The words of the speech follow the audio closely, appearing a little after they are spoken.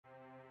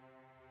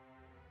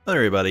Hello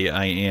everybody,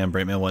 I am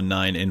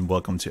Brightman19 and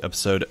welcome to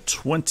episode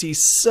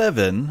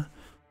 27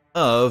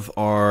 of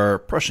our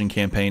Prussian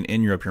campaign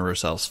in Europa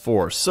Universalis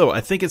 4. So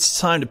I think it's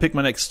time to pick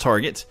my next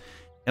target,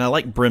 and I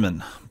like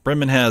Bremen.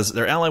 Bremen has,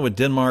 they're allied with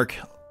Denmark,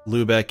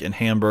 Lubeck, and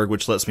Hamburg,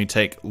 which lets me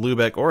take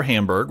Lubeck or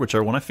Hamburg,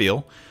 whichever one I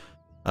feel,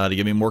 to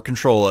give me more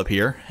control up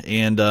here.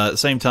 And at the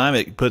same time,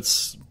 it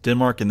puts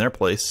Denmark in their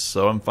place,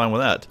 so I'm fine with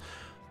that.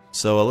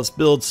 So let's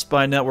build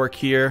spy network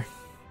here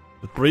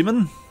with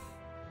Bremen.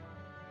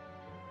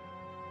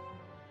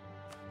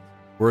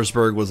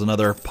 Wurzburg was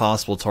another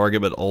possible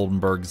target, but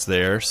Oldenburg's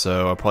there,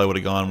 so I probably would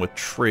have gone with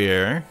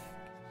Trier,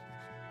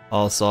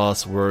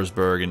 Alsace,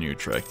 Wurzburg, and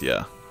Utrecht,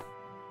 yeah.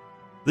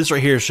 This right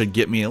here should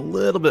get me a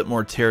little bit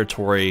more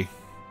territory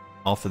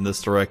off in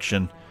this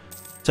direction.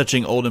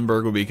 Touching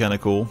Oldenburg would be kind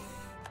of cool.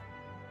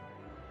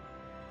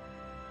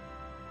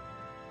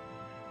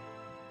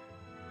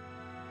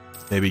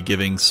 Maybe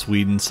giving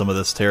Sweden some of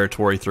this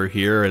territory through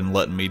here and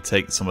letting me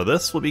take some of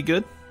this would be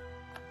good.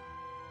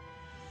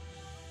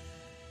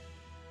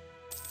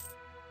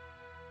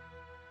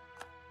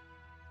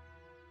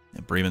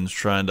 Bremen's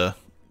trying to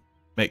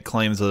make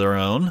claims of their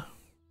own.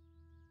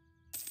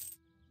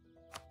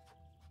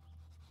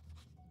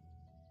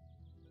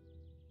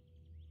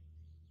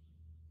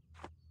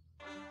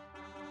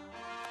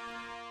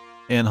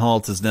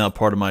 Anhalt is now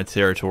part of my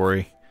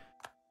territory.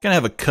 Gonna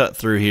have a cut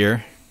through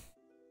here.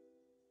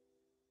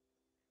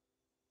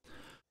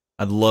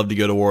 I'd love to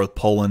go to war with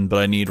Poland,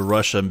 but I need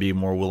Russia and be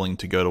more willing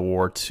to go to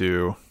war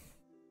too.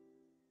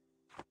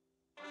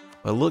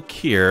 If I look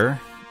here...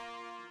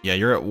 Yeah,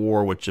 you're at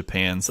war with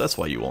Japan, so that's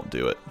why you won't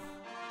do it.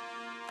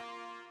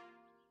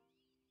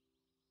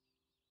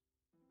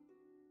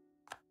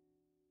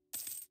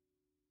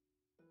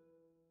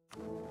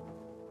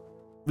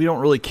 We don't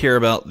really care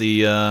about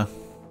the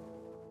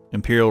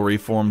imperial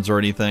reforms or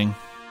anything.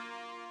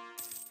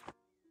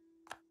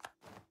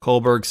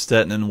 Kolberg,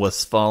 Stettin, and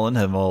Westfalen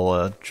have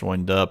all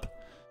joined up.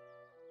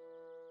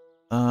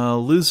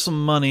 Lose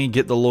some money,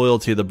 get the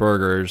loyalty of the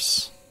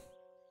burghers.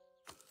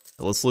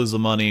 Let's lose the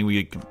money,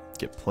 we can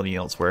get plenty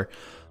elsewhere.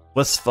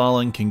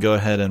 Westfalen can go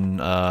ahead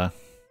and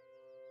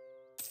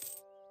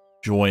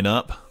join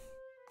up.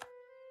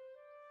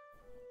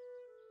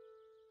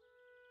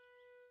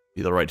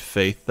 Be the right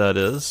faith, that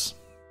is.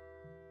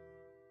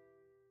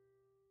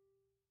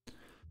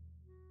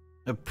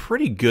 A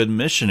pretty good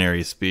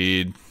missionary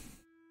speed.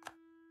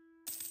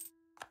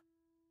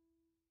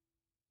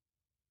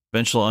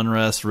 Eventual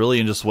unrest,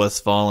 really in just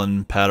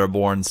Westfalen,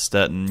 Paderborn,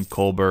 Stettin,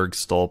 Kolberg,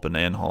 Stolp, and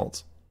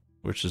Anhalt,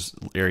 which is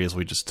areas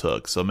we just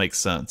took, so it makes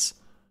sense.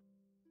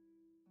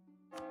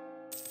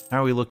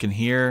 How are we looking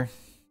here?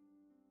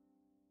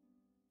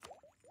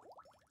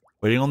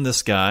 Waiting on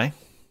this guy.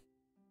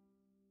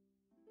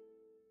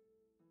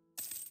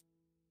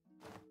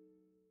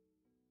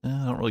 I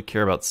don't really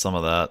care about some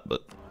of that,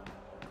 but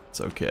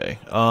it's okay.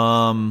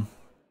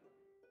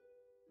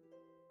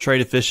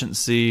 Trade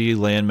efficiency,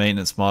 land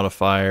maintenance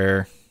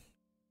modifier.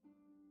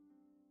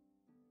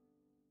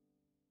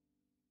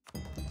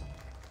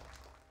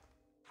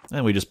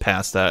 And we just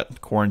passed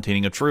that,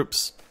 quarantining of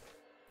troops.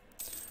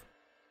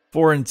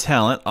 Foreign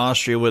talent,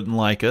 Austria wouldn't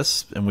like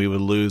us, and we would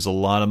lose a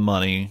lot of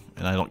money,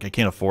 and I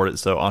can't afford it,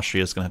 so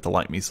Austria's gonna have to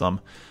like me some.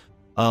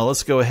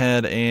 Let's go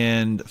ahead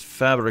and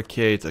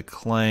fabricate a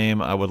claim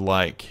I would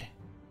like.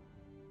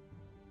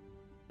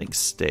 I think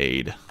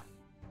stayed.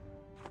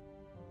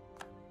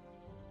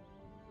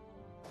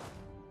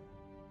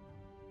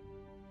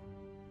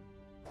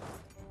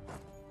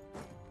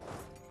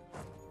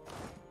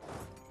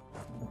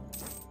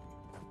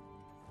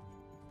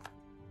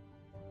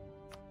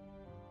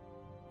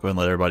 Go ahead and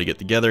let everybody get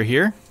together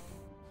here.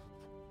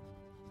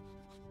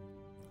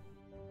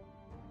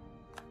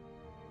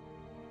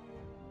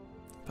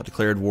 If I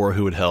declared war,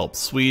 who would help?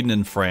 Sweden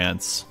and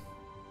France.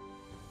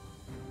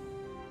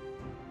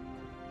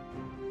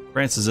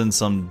 France is in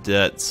some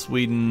debt.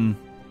 Sweden...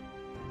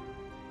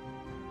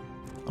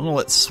 I'm gonna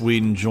let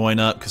Sweden join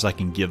up because I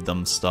can give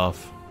them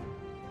stuff.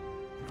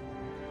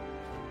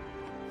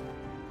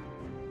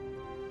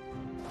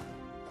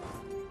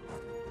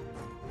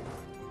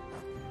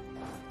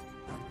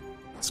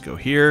 Let's go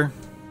here.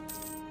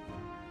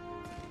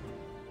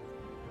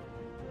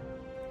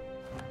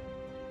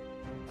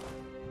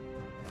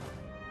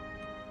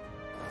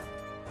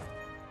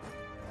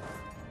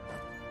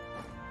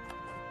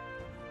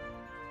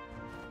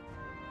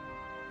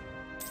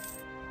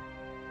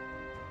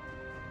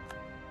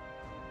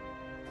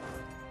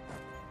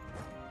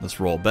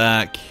 Let's roll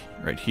back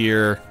right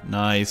here.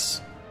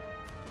 Nice.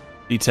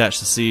 Detach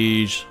the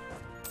siege.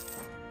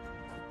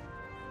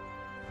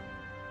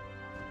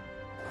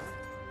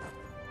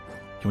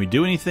 Can we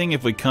do anything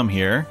if we come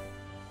here?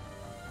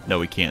 No,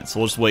 we can't, so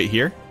we'll just wait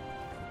here.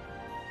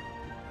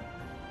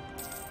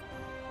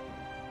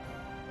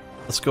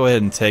 Let's go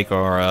ahead and take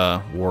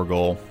our war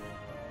goal.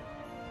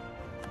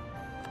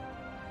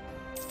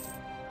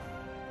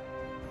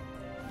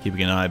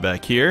 Keeping an eye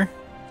back here.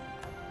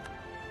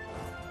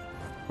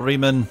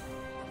 Bremen.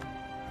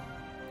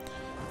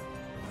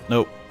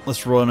 Nope.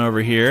 Let's run over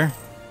here.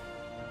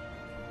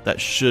 That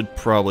should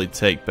probably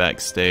take back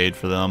Stade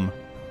for them.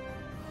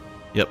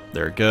 Yep,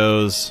 there it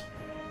goes.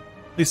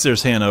 At least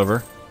there's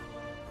Hanover.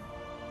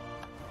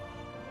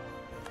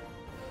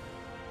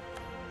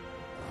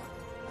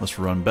 Let's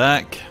run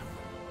back.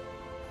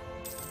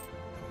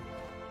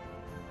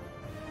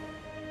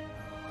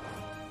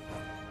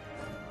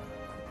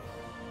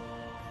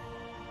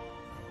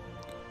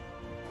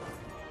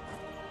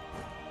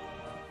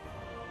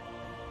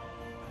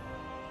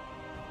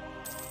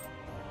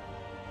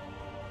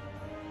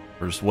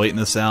 We're just waiting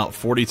this out.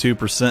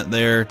 42%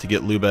 there to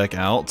get Lubeck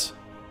out.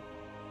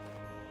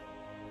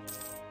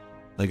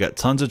 They got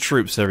tons of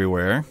troops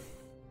everywhere.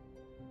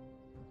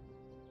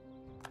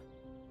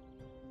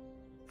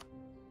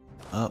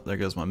 Oh, there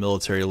goes my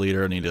military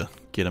leader. I need to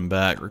get him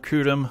back,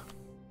 recruit him.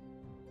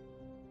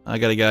 I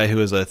got a guy who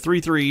is a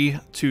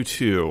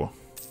 3322.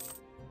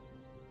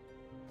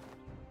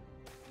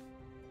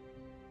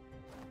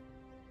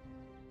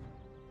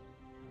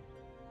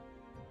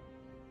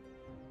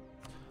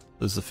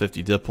 Lose the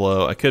 50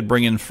 Diplo. I could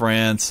bring in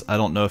France. I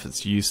don't know if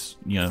it's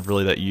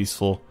really that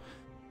useful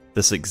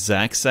this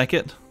exact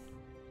second,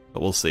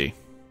 but we'll see.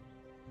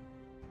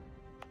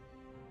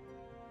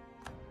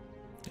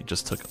 He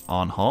just took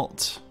on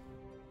halt.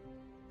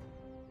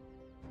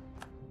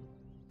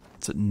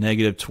 It's at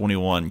negative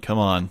 21. Come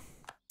on.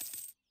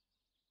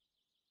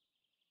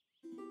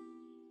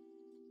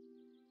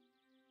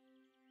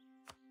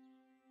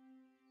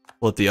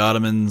 Let the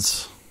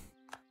Ottomans.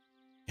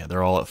 Yeah,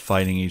 they're all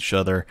fighting each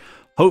other.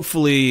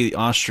 Hopefully,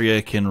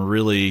 Austria can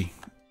really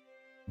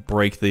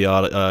break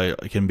the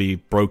can be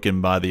broken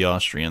by the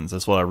Austrians.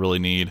 That's what I really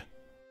need.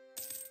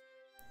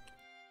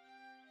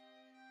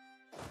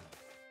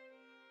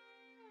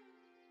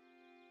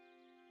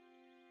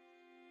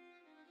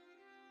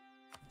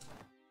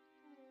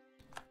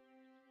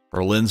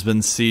 Berlin's been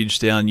sieged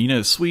down. You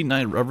know, Sweden,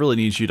 I really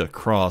need you to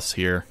cross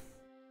here.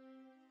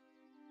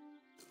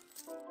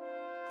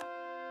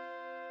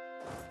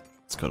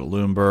 Let's go to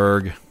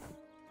Lüneburg.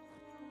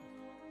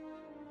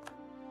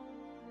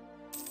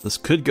 This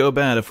could go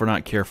bad if we're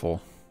not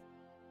careful.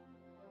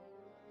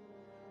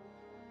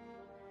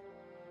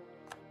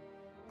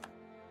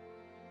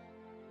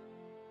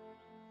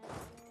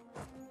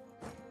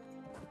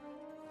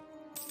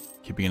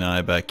 Keeping an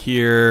eye back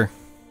here.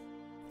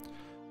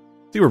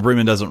 See where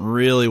Bremen doesn't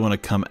really want to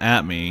come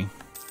at me.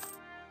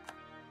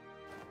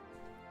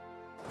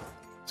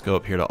 Let's go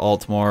up here to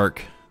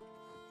Altmark.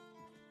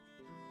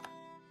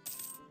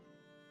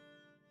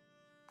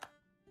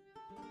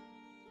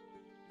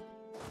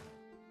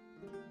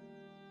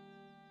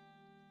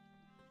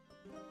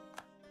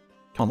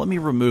 Come on, let me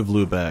remove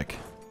Lubeck.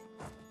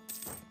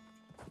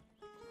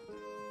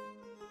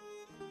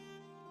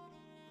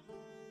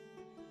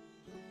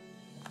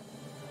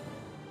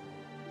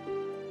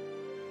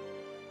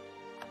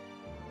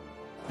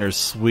 There's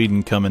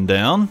Sweden coming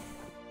down.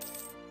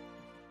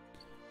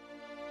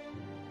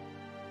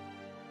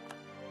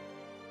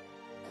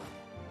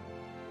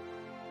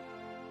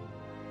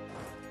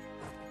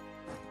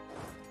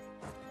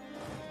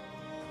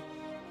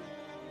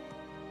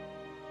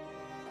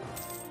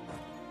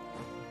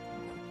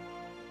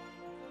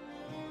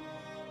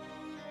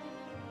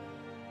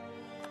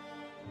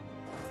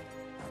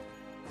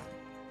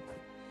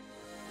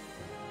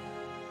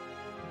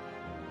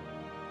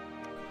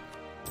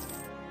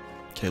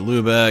 Okay,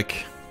 Lubeck.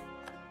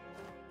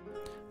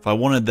 If I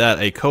wanted that,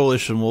 a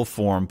coalition will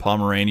form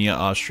Pomerania,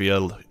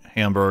 Austria,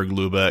 Hamburg,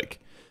 Lubeck,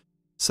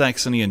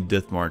 Saxony, and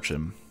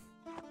Dithmarschen.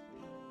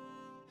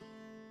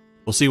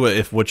 We'll see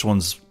which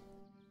one's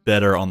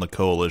better on the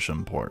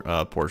coalition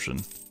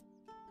portion.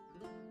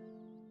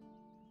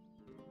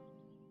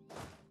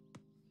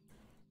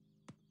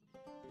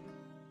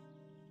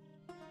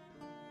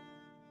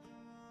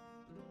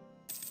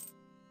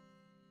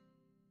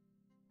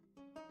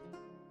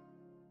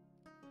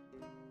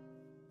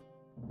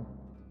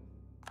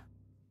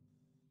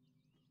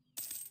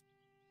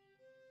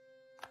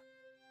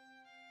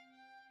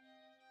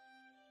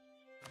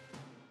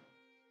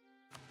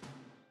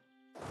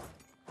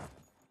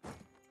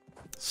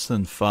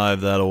 Send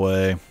 5 that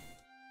away.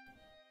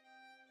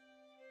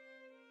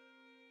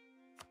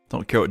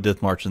 Don't care what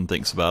Dithmarschen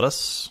thinks about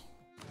us.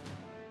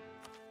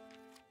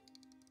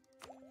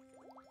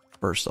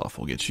 First off,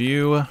 we'll get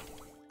you.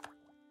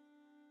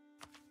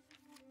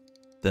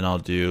 Then I'll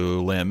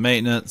do land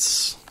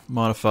maintenance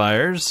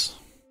modifiers.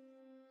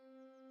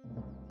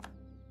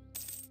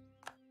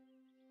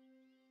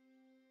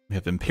 We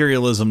have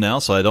imperialism now,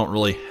 so I don't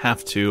really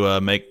have to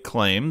make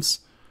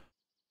claims.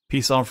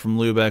 Peace off from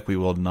Lubeck, we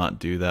will not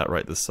do that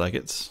right this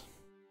second.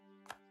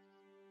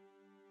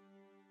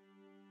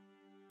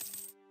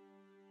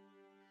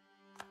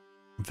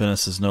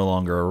 Venice is no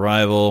longer a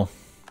rival.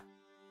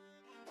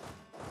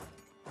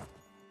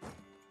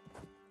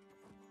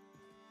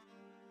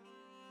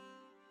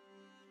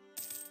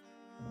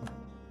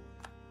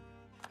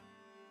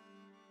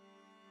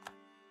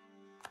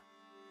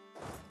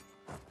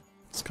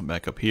 Let's come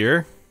back up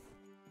here.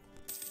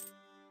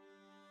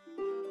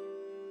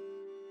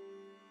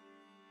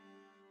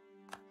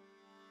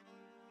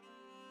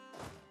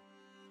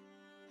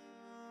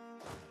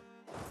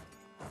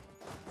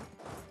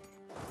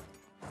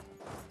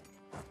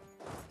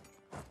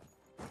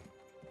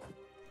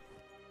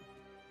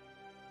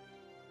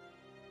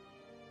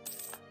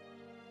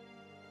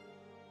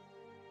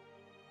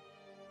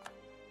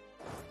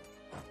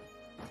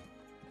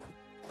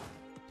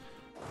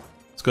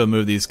 Let's go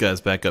move these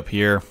guys back up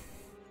here.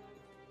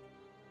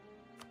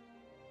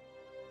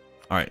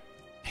 Alright,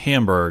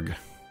 Hamburg.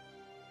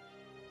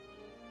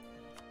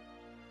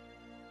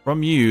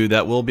 From you,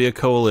 that will be a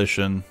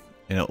coalition,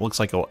 and it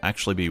looks like it'll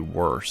actually be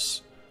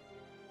worse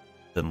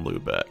than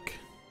Lubeck.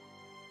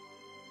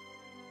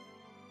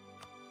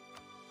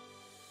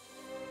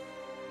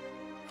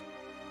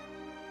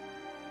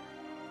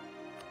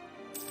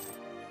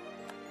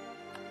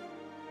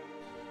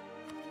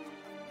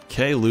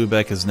 Okay,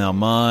 Lubeck is now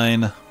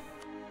mine.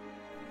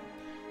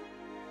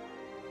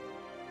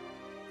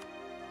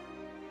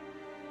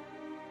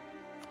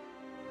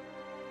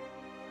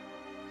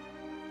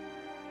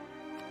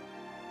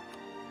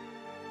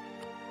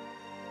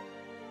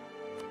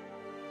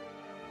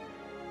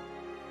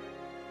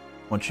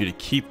 Want you to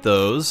keep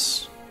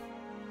those.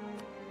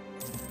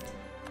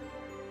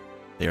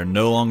 They are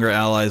no longer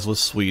allies with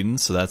Sweden,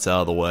 so that's out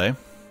of the way.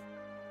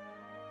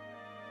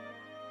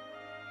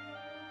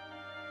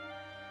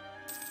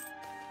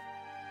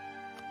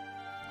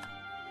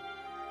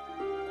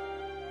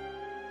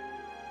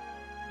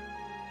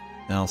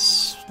 Now,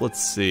 let's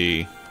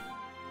see.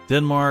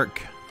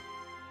 Denmark.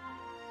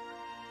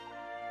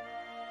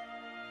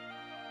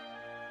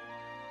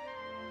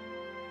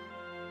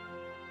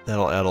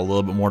 That'll add a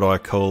little bit more to our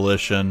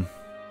coalition.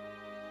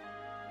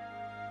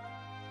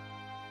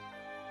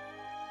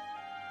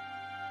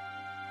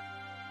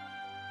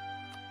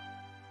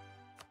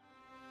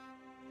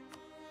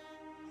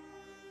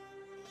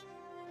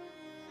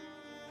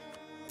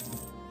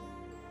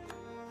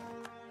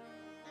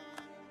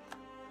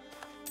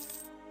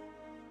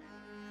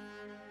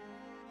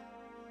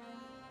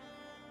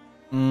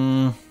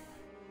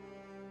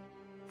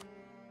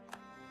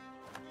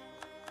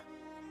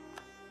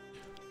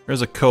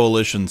 There's a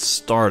coalition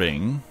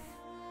starting.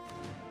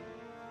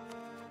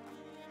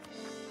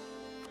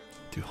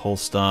 To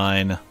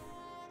Holstein.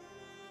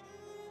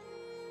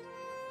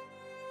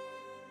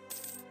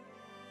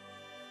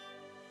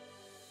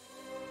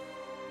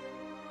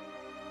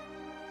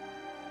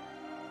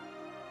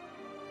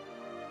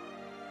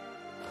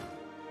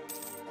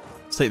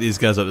 Let's take these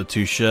guys up to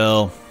 2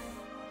 shell.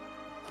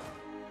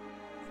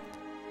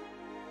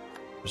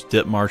 There's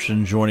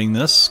Dithmarschen joining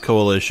this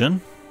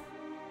coalition.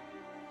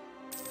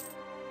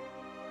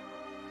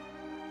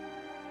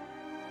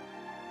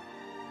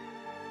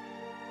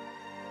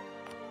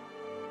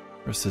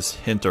 Where's this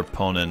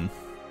Hinterponen?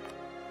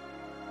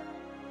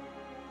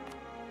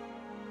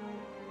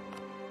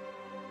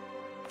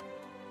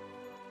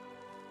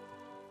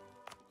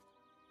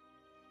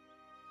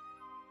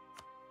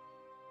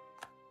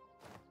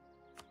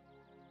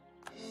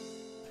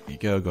 There you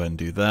go, go ahead and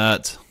do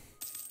that.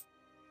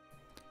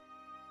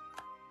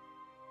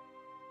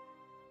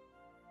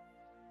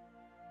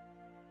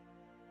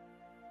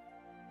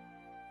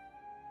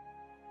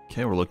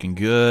 Okay, we're looking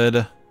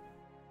good.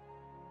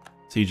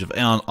 Siege of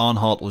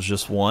Anhalt was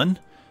just won.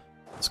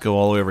 Let's go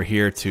all the way over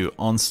here to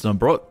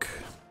Osnabrück.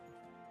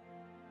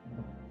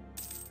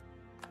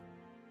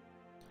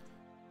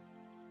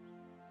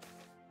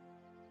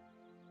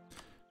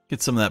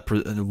 Get some of that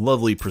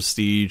lovely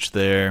prestige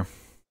there.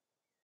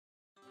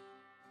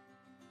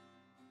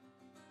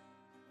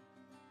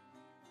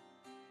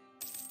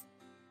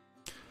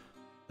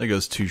 There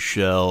goes 2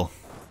 shell.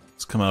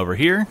 Let's come over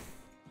here.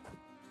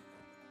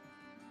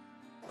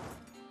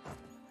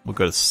 We'll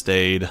go to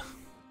Stade.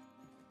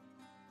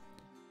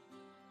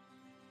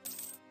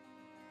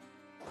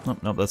 Oh,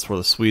 nope, that's where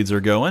the Swedes are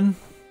going.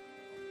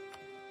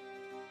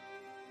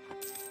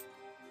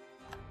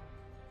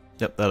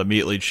 Yep, that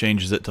immediately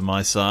changes it to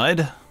my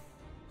side. And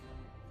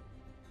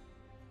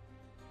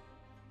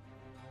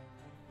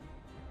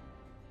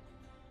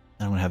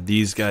I'm going to have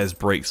these guys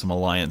break some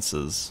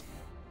alliances.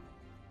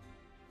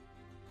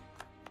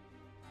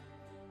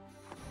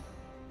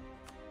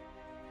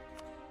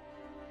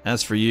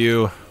 As for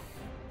you,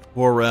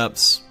 war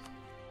reps,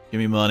 give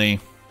me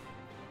money.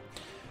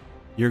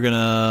 You're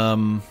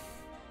gonna...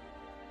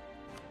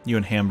 you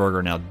and Hamburg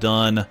are now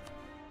done.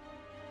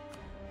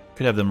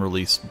 Could have them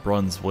release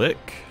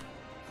Brunswick,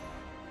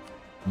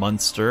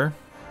 Munster,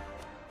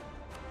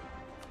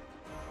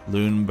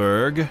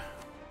 Lüneburg.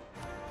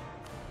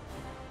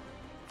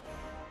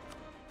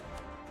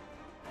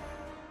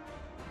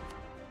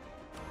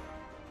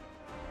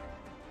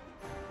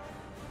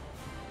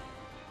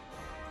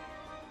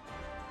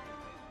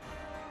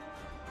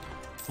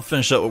 We'll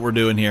finish up what we're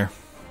doing here.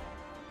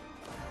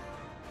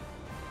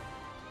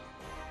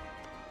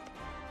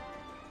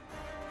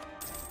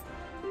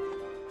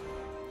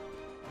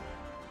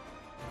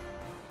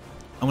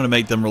 I'm going to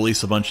make them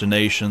release a bunch of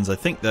nations. I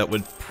think that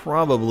would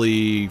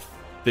probably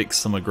fix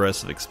some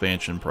aggressive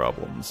expansion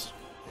problems.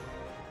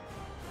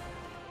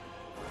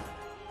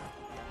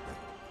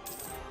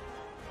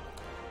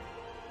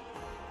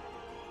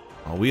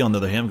 We, on the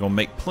other hand, are going to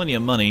make plenty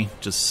of money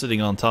just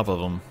sitting on top of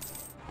them.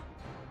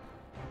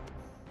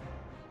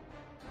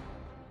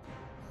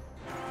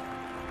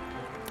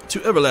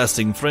 To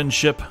everlasting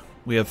friendship,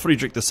 we have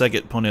Friedrich II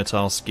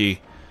Poniatowski,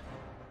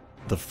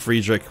 the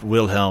Friedrich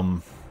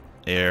Wilhelm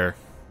heir.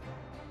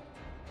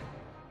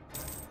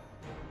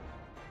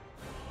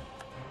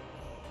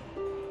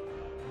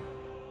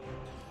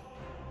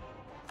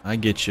 I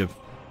get you.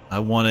 I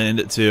want to end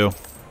it too.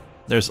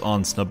 There's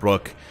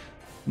Osnabrück.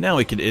 Now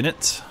we can end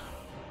it.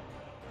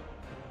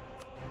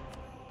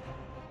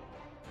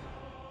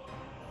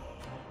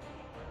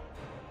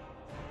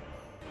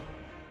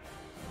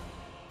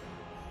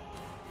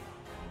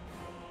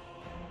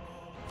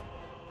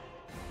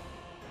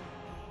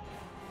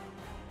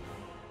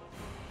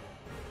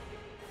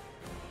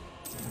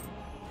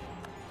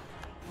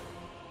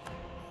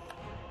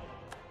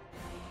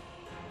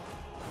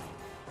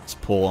 Let's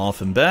pull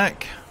off and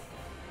back.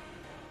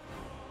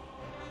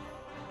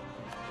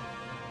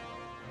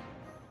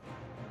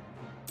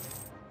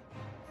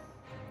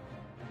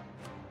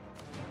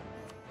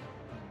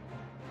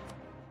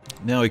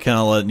 Now we kind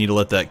of need to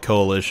let that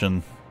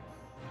coalition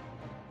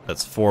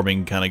that's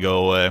forming kind of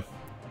go away.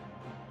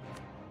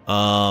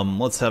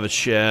 Let's have a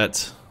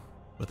chat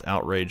with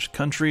outraged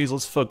countries.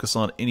 Let's focus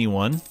on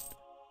anyone.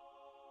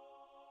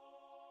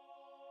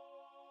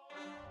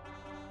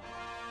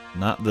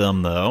 Not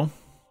them, though.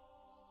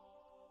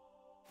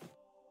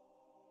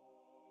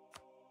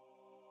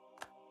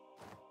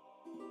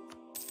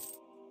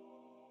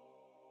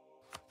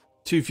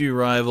 Too few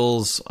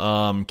rivals.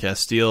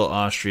 Castile,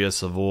 Austria,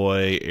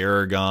 Savoy,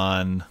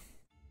 Aragon.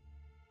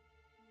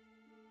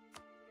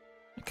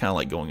 I kind of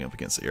like going up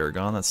against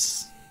Aragon.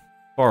 That's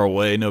far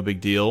away, no big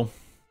deal.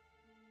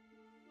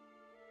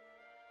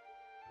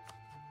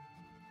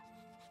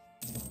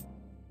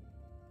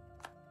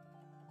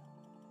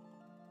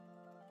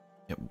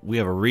 Yep, we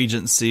have a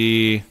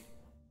regency.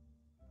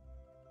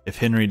 If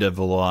Henry de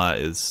Valois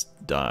is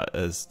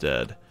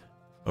dead.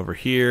 Over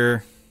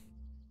here,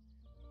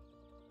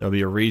 there'll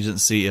be a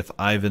regency if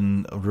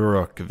Ivan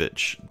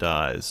Rurakovich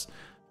dies.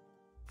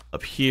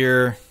 Up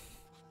here,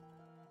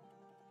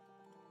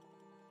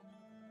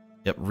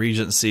 yep,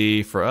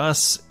 regency for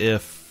us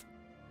if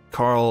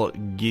Karl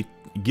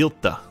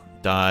Gilta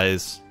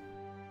dies.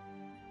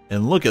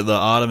 And look at the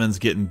Ottomans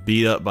getting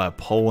beat up by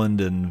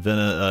Poland and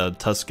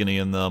Tuscany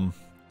and them.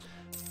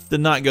 Did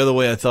not go the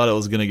way I thought it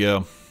was going to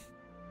go.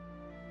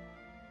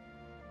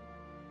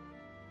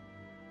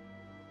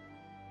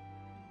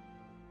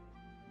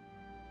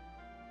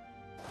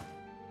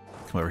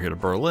 Come over here to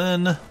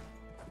Berlin.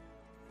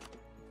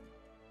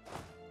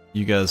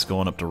 You guys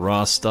going up to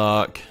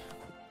Rostock.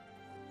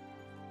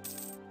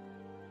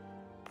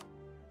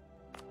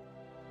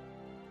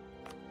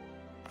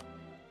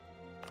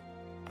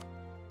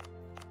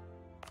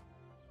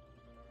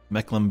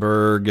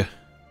 Mecklenburg.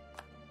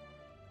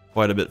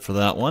 Quite a bit for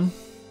that one.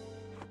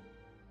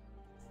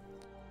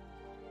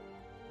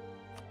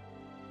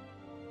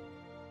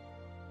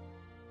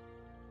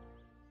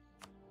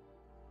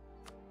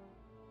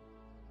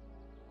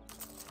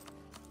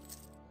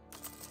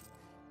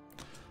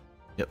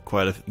 Yep,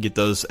 quite a get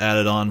those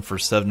added on for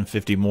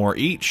 750 more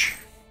each.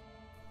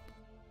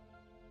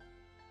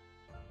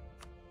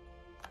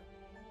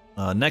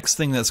 Next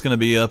thing that's going to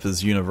be up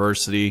is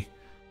university.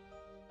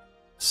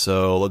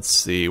 So let's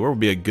see, where would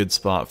be a good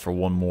spot for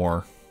one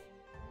more?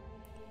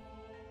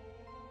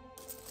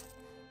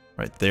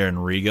 Right there in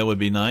Riga would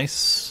be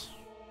nice.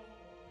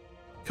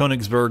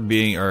 Königsberg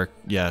being,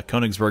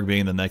 Königsberg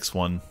being the next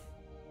one.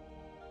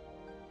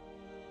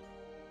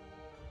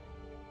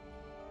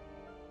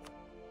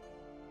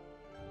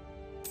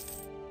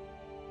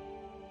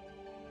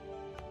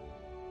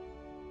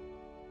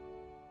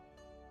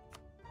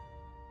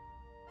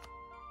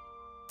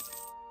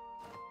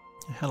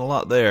 Had a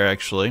lot there,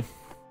 actually.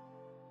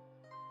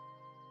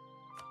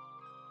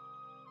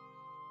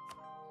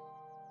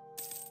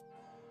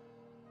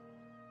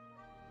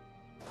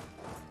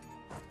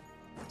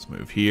 Let's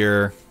move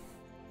here.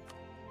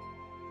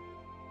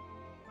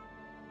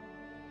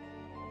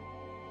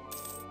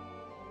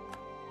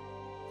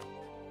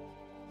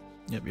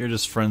 Yep, you're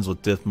just friends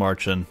with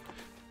Dithmarch and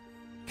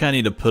kind of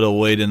need to put a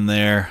weight in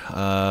there.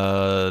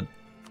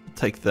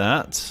 Take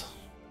that.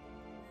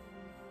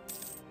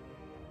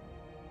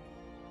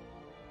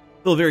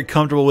 Feel very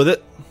comfortable with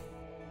it.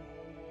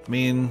 I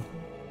mean,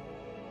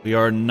 we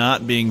are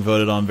not being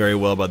voted on very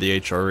well by the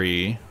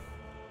HRE.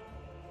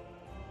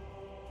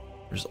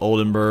 There's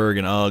Oldenburg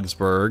and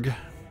Augsburg.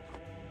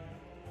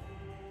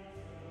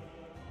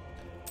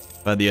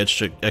 If I had the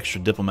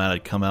extra diplomat,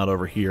 I'd come out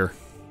over here.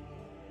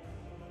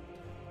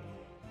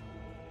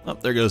 Oh,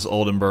 there goes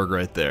Oldenburg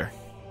right there.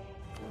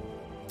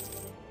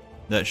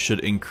 That should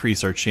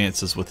increase our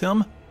chances with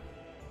him.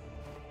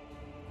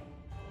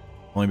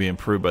 Only be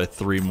improved by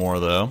 3 more,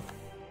 though.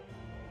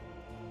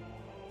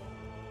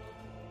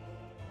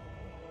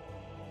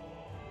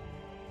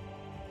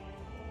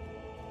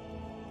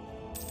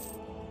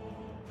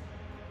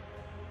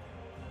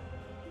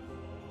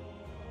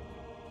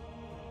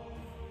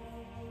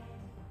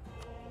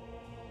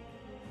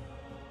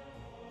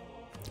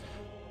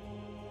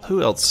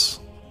 Who else?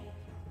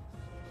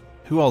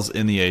 Who else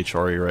in the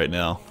HRE right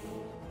now?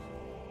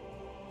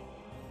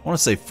 I want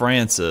to say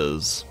France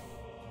is.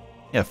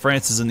 Yeah,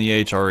 France is in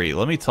the HRE.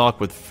 Let me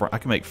talk with... I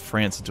can make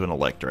France into an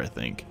elector, I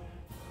think.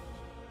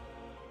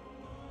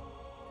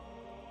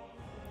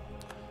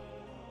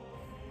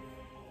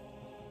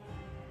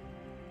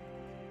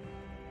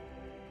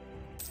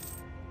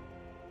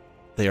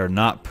 they are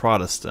not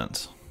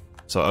Protestant.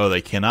 So, oh,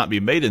 they cannot be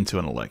made into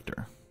an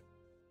elector.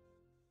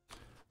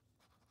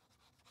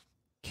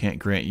 Can't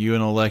grant you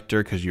an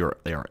elector because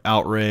they are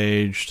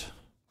outraged.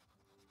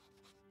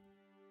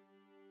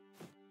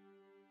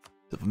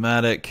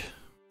 Diplomatic.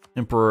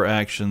 Emperor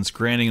actions.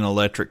 Granting an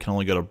electorate can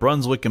only go to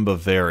Brunswick and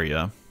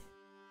Bavaria.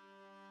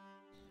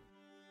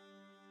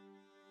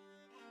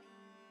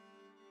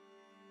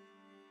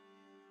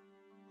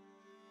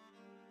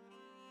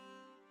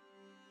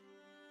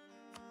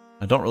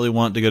 I don't really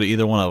want to go to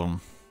either one of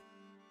them.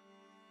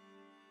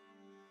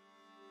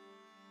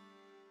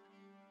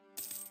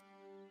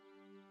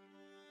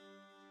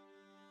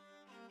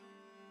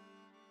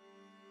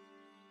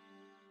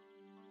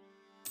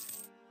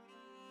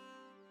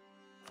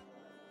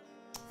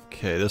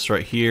 Okay, this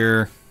right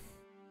here.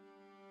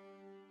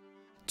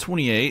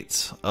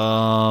 28.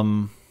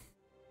 Like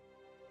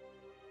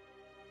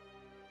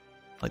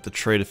the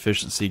trade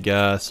efficiency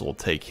guy, so we'll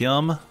take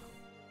him.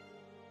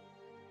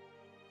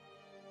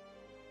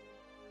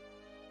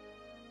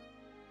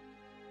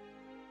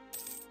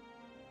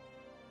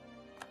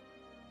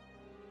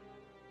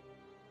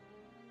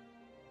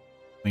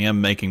 I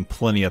am making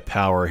plenty of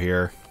power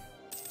here.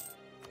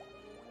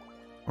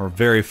 We're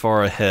very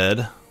far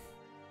ahead.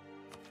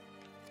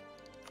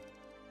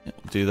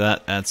 We'll do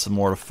that. Add some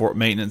more to fort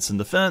maintenance and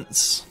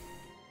defense.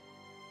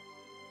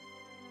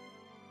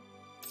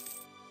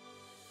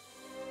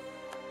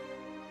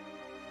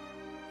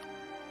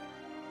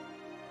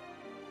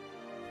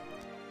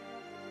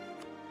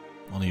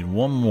 I'll need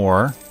one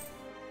more.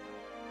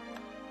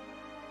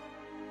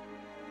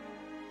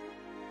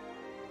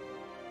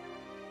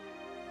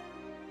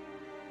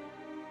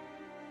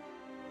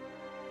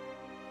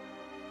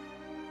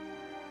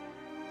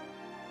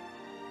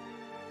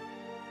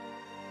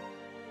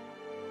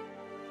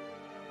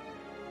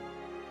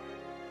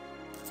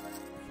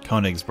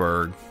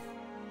 Königsberg.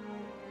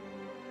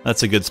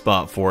 That's a good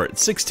spot for it.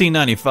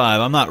 1695.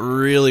 I'm not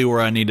really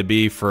where I need to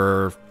be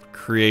for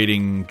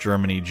creating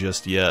Germany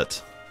just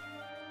yet.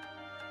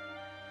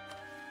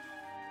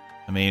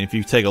 I mean, if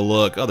you take a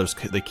look, oh, there's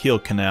the Kiel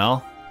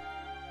Canal.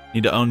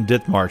 Need to own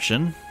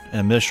Dithmarschen.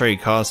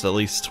 Administrative costs at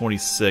least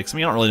 26. I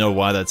mean, I don't really know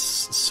why that's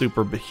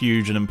super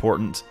huge and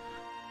important,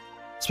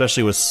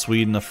 especially with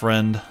Sweden a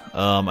friend.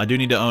 I do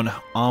need to own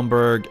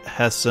Hamburg,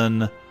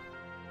 Hessen.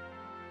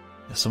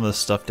 Some of the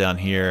stuff down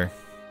here.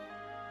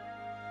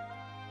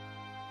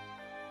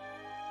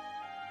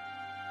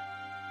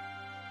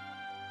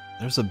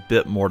 There's a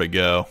bit more to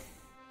go.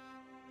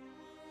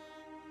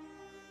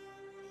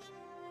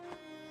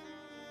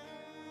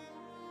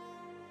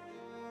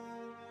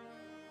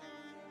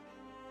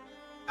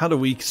 How do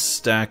we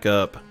stack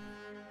up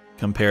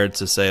compared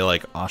to, say,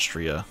 like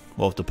Austria?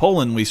 Well, to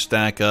Poland we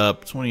stack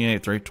up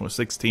 28, 3,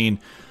 16.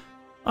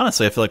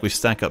 Honestly, I feel like we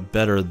stack up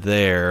better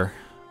there.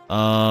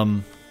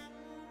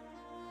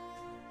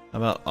 How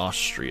about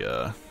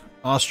Austria?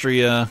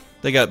 Austria,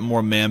 they got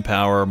more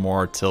manpower, more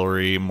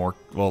artillery, more,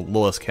 well,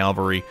 less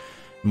cavalry,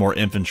 more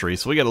infantry.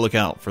 So we got to look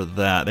out for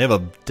that.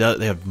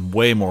 They have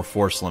way more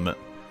force limit.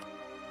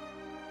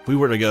 If we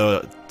were to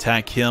go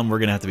attack him, we're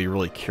gonna have to be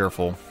really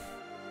careful.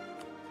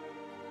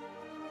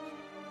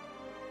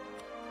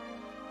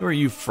 Who are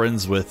you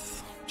friends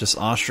with? Just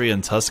Austria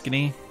and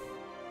Tuscany?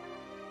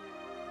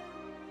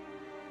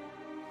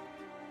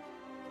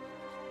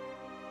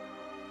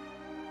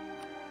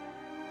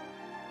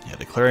 Yeah,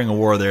 declaring a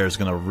war there is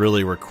going to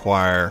really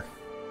require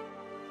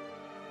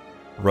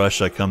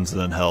Russia comes in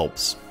and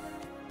helps.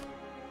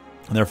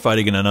 And they're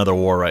fighting in another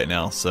war right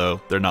now,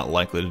 so they're not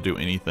likely to do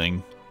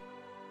anything.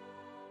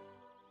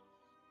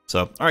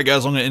 So, alright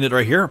guys, I'm going to end it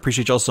right here.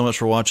 Appreciate y'all so much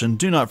for watching.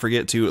 Do not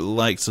forget to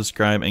like,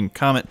 subscribe, and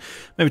comment.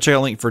 Maybe check out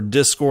a link for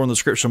Discord in the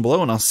description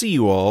below, and I'll see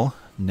you all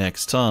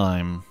next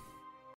time.